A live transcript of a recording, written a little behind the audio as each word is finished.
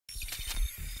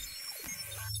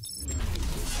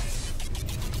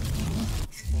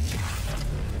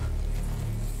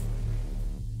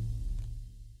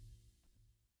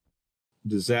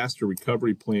disaster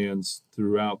recovery plans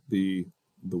throughout the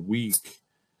week.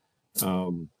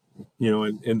 You know,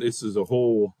 and this is a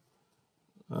whole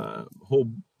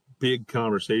big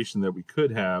conversation that we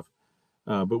could have,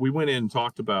 but we went in and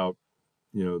talked about,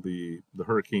 you know, the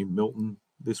Hurricane Milton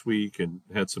this week and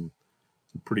had some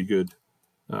pretty good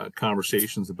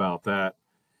conversations about that.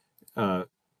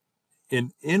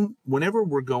 And whenever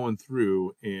we're going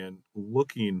through and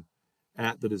looking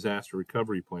at the disaster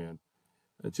recovery plan,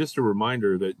 just a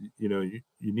reminder that, you know, you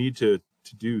need to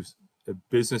do a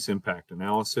business impact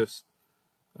analysis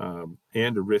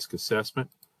and a risk assessment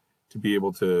to be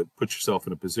able to put yourself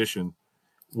in a position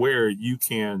where you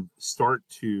can start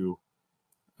to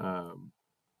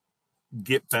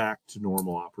get back to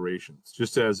normal operations.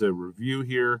 Just as a review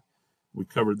here, we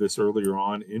covered this earlier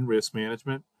on in risk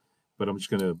management, but I'm just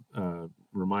going to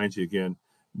remind you again,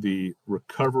 the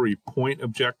recovery point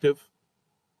objective,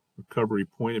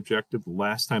 the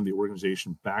last time the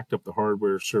organization backed up the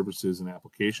hardware, services, and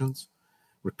applications.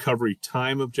 Recovery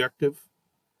time objective,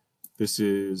 this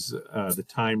is the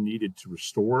time needed to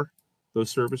restore those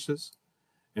services.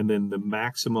 And then the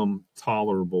maximum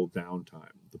tolerable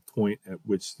downtime, the point at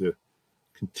which the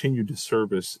continued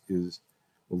service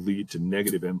will lead to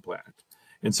negative impact.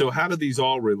 And so how do these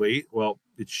all relate? Well,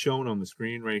 it's shown on the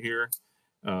screen right here,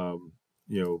 you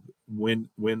know,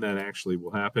 when that actually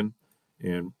will happen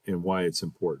and why it's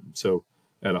important. So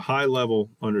at a high level,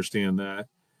 understand that.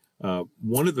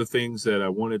 One of the things that I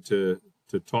wanted to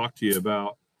talk to you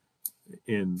about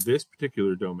in this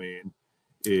particular domain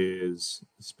is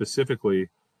specifically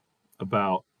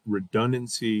about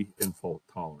redundancy and fault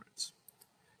tolerance.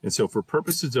 And so for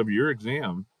purposes of your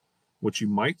exam, what you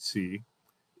might see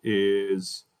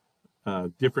is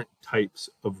different types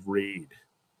of RAID,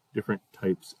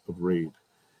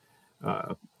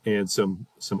 and some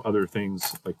other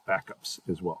things like backups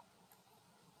as well.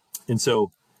 And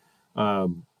so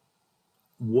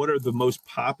what are the most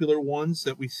popular ones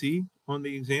that we see on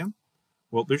the exam?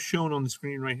 Well, they're shown on the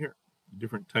screen right here,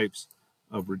 different types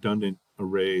of redundant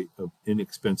array of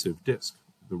inexpensive disk,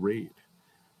 the RAID.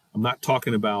 I'm not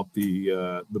talking about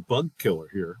the bug killer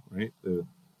here, right? The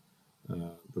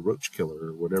roach killer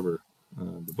or whatever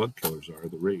the bug killers are,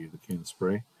 the RAID, the can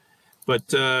spray.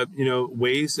 But, you know,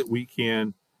 ways that we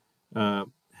can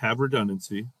have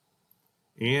redundancy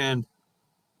and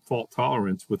fault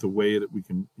tolerance with a way that we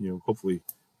can, you know, hopefully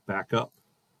back up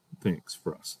things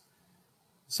for us.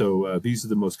 So these are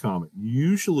the most common.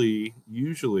 Usually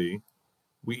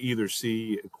we either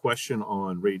see a question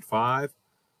on RAID 5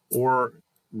 or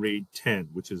RAID 10,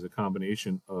 which is a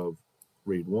combination of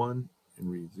RAID 1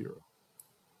 and RAID 0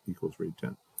 equals RAID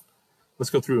 10. Let's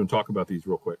go through and talk about these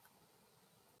real quick.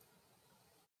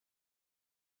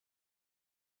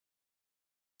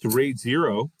 So RAID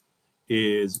 0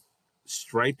 is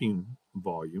striping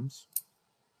volumes,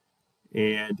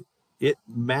 and it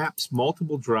maps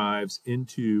multiple drives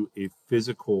into a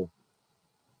physical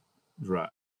drive.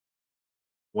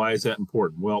 Why is that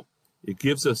important? Well, it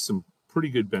gives us some pretty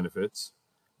good benefits,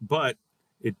 but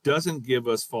it doesn't give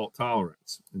us fault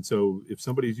tolerance. And so if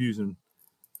somebody's using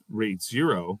RAID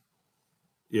 0,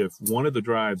 if one of the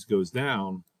drives goes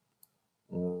down,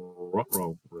 all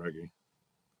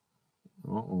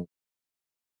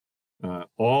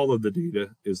of the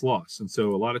data is lost. And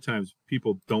so a lot of times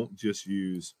people don't just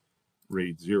use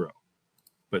RAID 0,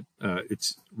 but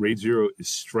RAID 0 is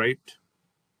striped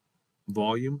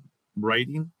volume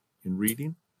writing and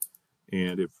reading.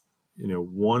 And if, you know,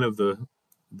 one of the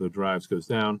drives goes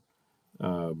down,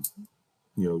 you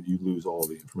know, you lose all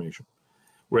the information.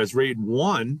 Whereas RAID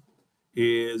 1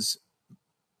 is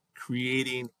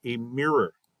creating a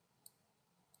mirror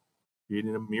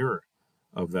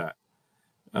of that.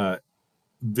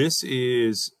 This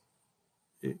is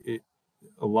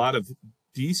a lot of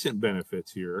decent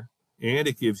benefits here, and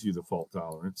it gives you the fault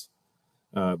tolerance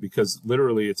because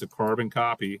literally it's a carbon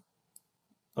copy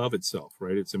of itself,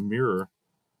 right? It's a mirror.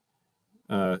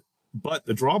 But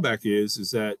the drawback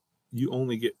is that you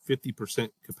only get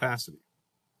 50% capacity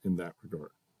in that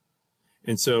regard.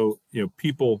 And so, you know,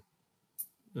 people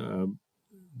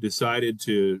decided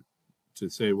to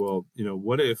say, well, you know,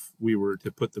 what if we were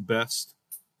to put the best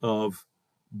of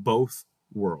both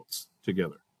worlds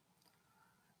together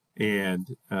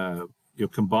and you know,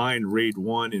 combine RAID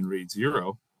 1 and RAID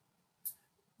 0,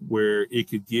 where it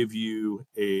could give you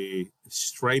a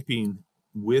striping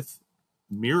with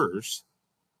mirrors.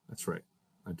 That's right,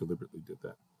 I deliberately did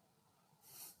that.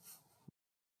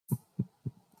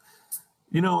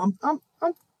 You know, I'm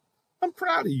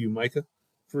proud of you, Micah,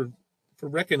 for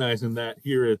recognizing that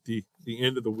here at the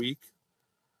end of the week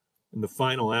in the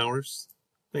final hours.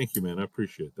 Thank you, man. I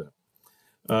appreciate that.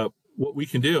 what we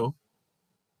can do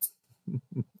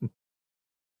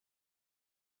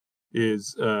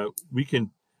is we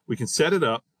can set it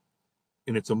up,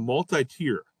 and it's a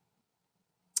multi-tier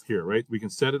here, right? We can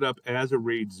set it up as a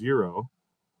RAID 0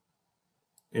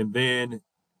 and then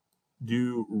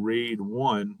do RAID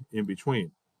 1 in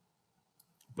between.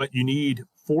 But you need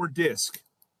 4 disks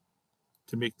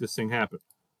to make this thing happen,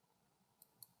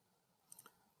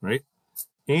 right?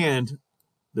 And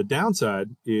the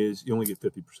downside is you only get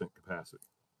 50% capacity.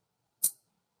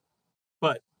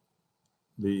 But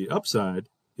the upside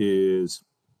is,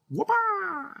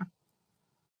 whoopah,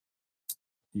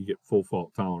 you get full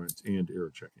fault tolerance and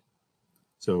error checking.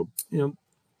 So, you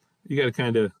got to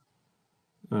kind of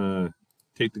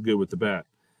take the good with the bad.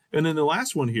 And then the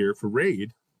last one here for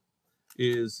RAID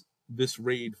is this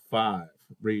RAID 5,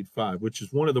 which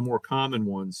is one of the more common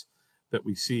ones that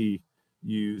we see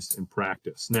used in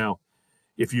practice. Now,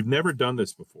 if you've never done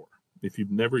this before, if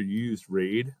you've never used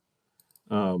RAID,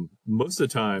 most of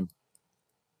the time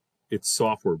it's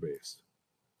software based.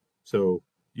 So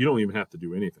you don't even have to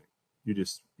do anything. You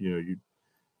just, you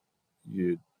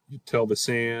tell the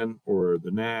SAN or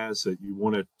the NAS that you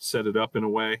want to set it up in a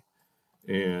way,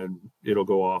 and it'll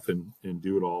go off and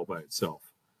do it all by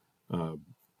itself.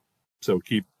 So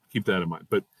keep that in mind.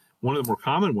 But one of the more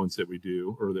common ones that we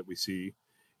do or that we see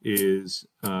is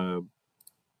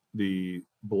the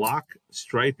block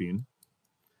striping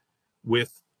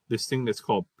with this thing that's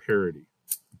called parity.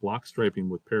 Block striping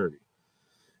with parity.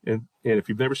 And if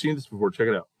you've never seen this before, check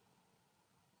it out.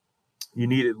 You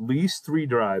need at least 3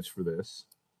 drives for this.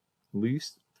 At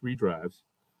least 3 drives.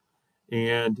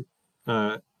 And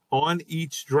on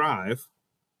each drive,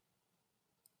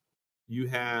 you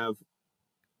have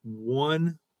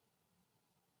one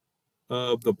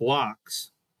of the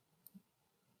blocks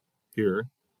here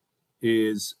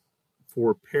is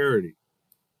for parity.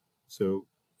 So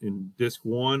in disk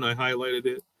 1, I highlighted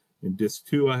it. In disk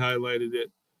 2, I highlighted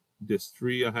it. Disk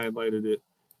 3, I highlighted it.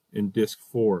 In disk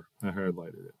 4, I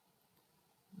highlighted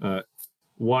it.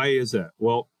 Why is that?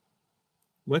 Well,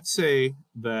 let's say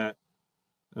that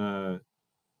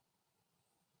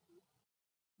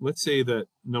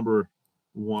number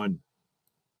 1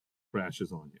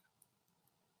 crashes on you.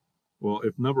 Well,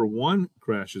 if number 1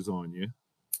 crashes on you,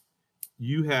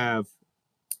 you have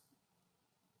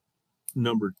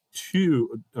number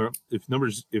 2, or if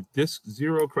disk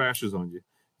 0 crashes on you,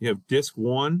 you have disk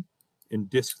 1 and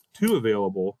disk 2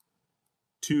 available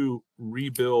to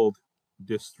rebuild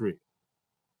disk 3.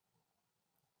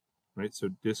 Right? So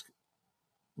disk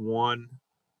 1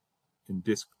 and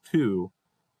disk 2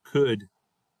 could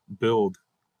build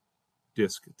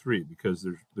disk 3 because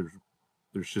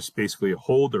there's just basically a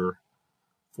holder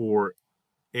for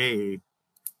A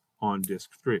on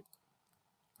disk 3,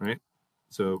 right?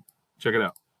 So check it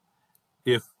out.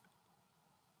 If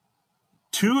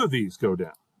 2 of these go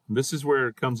down, this is where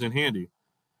it comes in handy.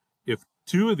 If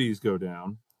 2 of these go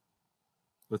down,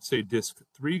 let's say disk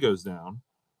 3 goes down,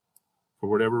 for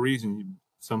whatever reason,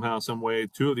 somehow, some way,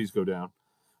 2 of these go down.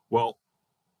 Well,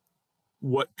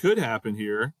 what could happen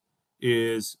here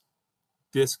is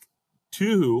disk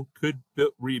 2 could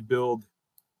rebuild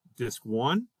disk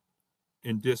 1,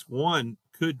 and disk 1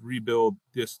 could rebuild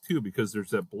disk 2 because there's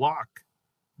that block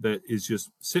that is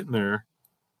just sitting there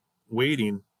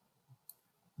waiting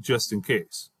just in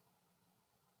case.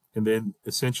 And then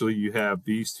essentially you have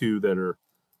these 2 that are,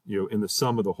 in the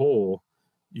sum of the whole,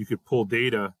 you could pull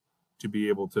data to be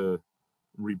able to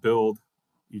rebuild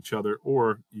each other,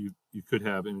 or you could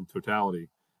have in totality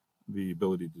the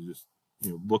ability to just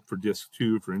look for disk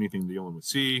 2 for anything dealing with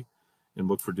C and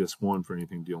look for disk 1 for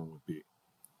anything dealing with B.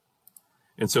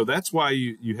 And so that's why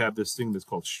you have this thing that's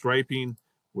called striping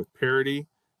with parity,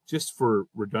 just for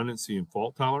redundancy and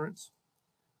fault tolerance,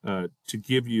 to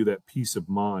give you that peace of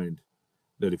mind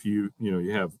that if you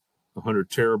have 100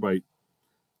 terabyte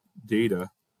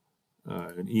data,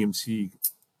 an EMC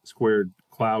squared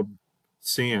cloud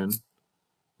SAN,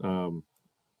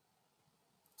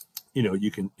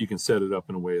 you can set it up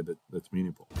in a way that's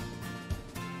meaningful.